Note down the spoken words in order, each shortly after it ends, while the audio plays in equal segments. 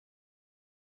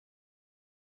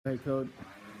Hey, Code.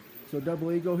 So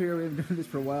Double Eagle here. We've been doing this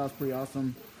for a while. It's pretty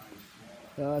awesome.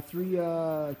 Three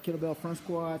kettlebell front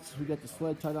squats. We got the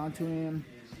sled tied onto him.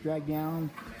 Drag down.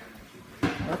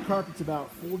 Our carpet's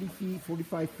about 40 feet,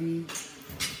 45 feet.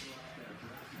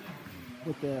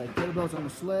 With the kettlebells on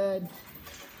the sled.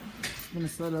 Spin the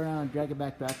sled around and drag it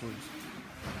backwards.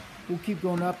 We'll keep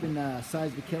going up in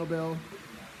size of the kettlebell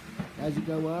as you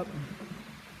go up.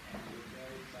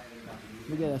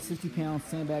 We got a 60-pound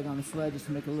sandbag on the sled just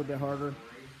to make it a little bit harder.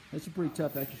 It's a pretty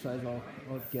tough exercise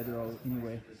altogether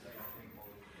anyway.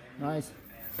 Nice.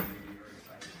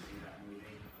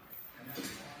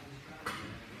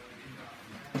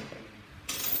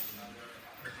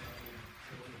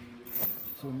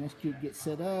 So next kid gets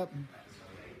set up.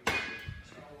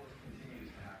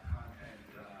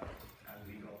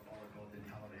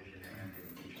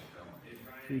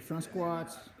 Three front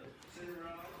squats.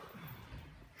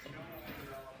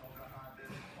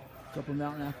 A couple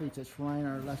mountain athletes. That's Ryan,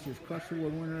 our last year's Crush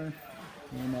Award winner,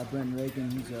 and Brendan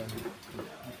Reagan. He's a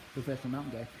professional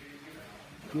mountain guy.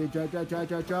 Good, drive, drive, drive,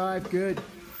 drive, drive. Good.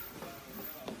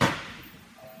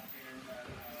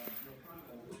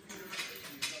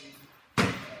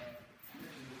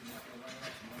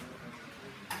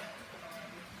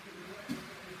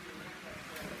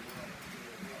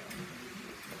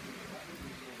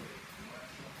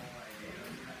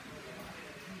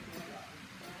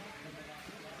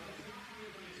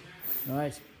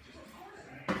 Nice.